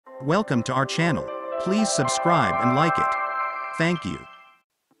Welcome to our channel. Please subscribe and like it. Thank you.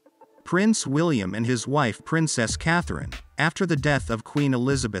 Prince William and his wife Princess Catherine, after the death of Queen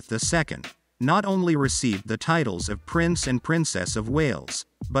Elizabeth II, not only received the titles of Prince and Princess of Wales,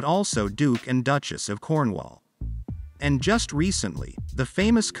 but also Duke and Duchess of Cornwall. And just recently, the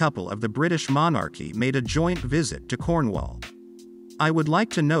famous couple of the British monarchy made a joint visit to Cornwall. I would like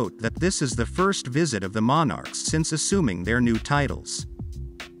to note that this is the first visit of the monarchs since assuming their new titles.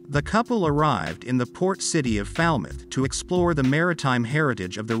 The couple arrived in the port city of Falmouth to explore the maritime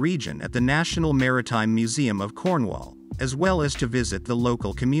heritage of the region at the National Maritime Museum of Cornwall, as well as to visit the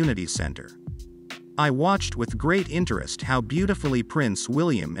local community centre. I watched with great interest how beautifully Prince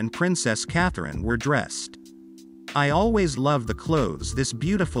William and Princess Catherine were dressed. I always love the clothes this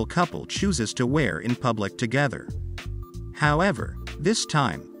beautiful couple chooses to wear in public together. However, this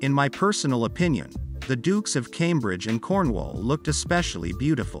time, in my personal opinion, the Dukes of Cambridge and Cornwall looked especially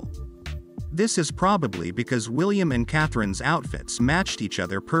beautiful. This is probably because William and Catherine's outfits matched each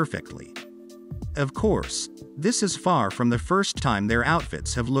other perfectly. Of course, this is far from the first time their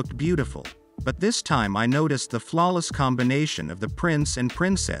outfits have looked beautiful, but this time I noticed the flawless combination of the Prince and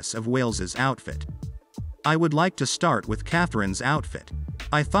Princess of Wales's outfit. I would like to start with Catherine's outfit.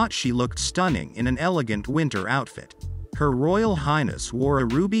 I thought she looked stunning in an elegant winter outfit. Her Royal Highness wore a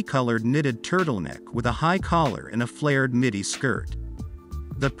ruby-colored knitted turtleneck with a high collar and a flared midi skirt.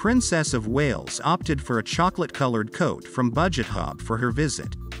 The Princess of Wales opted for a chocolate-colored coat from Budget Hub for her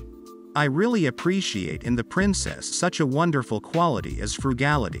visit. I really appreciate in the princess such a wonderful quality as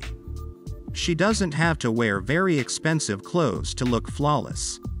frugality. She doesn't have to wear very expensive clothes to look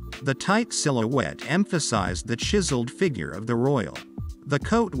flawless. The tight silhouette emphasized the chiseled figure of the royal. The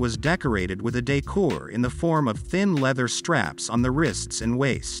coat was decorated with a decor in the form of thin leather straps on the wrists and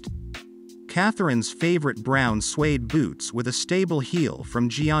waist. Catherine's favorite brown suede boots with a stable heel from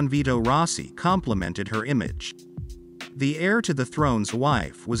Gianvito Rossi complemented her image. The heir to the throne's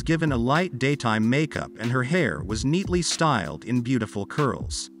wife was given a light daytime makeup and her hair was neatly styled in beautiful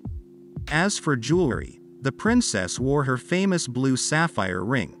curls. As for jewelry, the princess wore her famous blue sapphire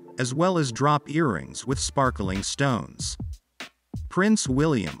ring, as well as drop earrings with sparkling stones. Prince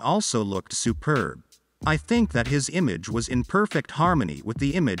William also looked superb. I think that his image was in perfect harmony with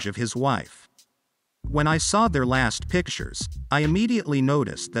the image of his wife. When I saw their last pictures, I immediately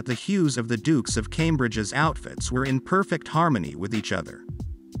noticed that the hues of the Dukes of Cambridge's outfits were in perfect harmony with each other.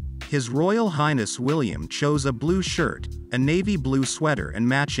 His Royal Highness William chose a blue shirt, a navy blue sweater and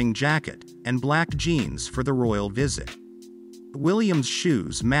matching jacket, and black jeans for the royal visit. William's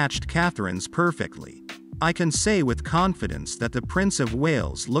shoes matched Catherine's perfectly. I can say with confidence that the Prince of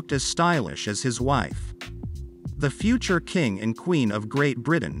Wales looked as stylish as his wife. The future King and Queen of Great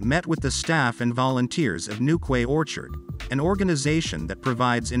Britain met with the staff and volunteers of Newquay Orchard, an organization that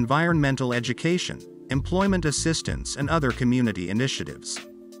provides environmental education, employment assistance and other community initiatives.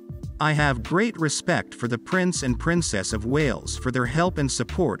 I have great respect for the Prince and Princess of Wales for their help and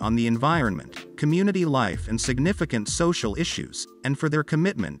support on the environment, community life and significant social issues, and for their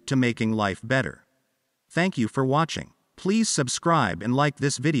commitment to making life better. Thank you for watching. Please subscribe and like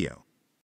this video.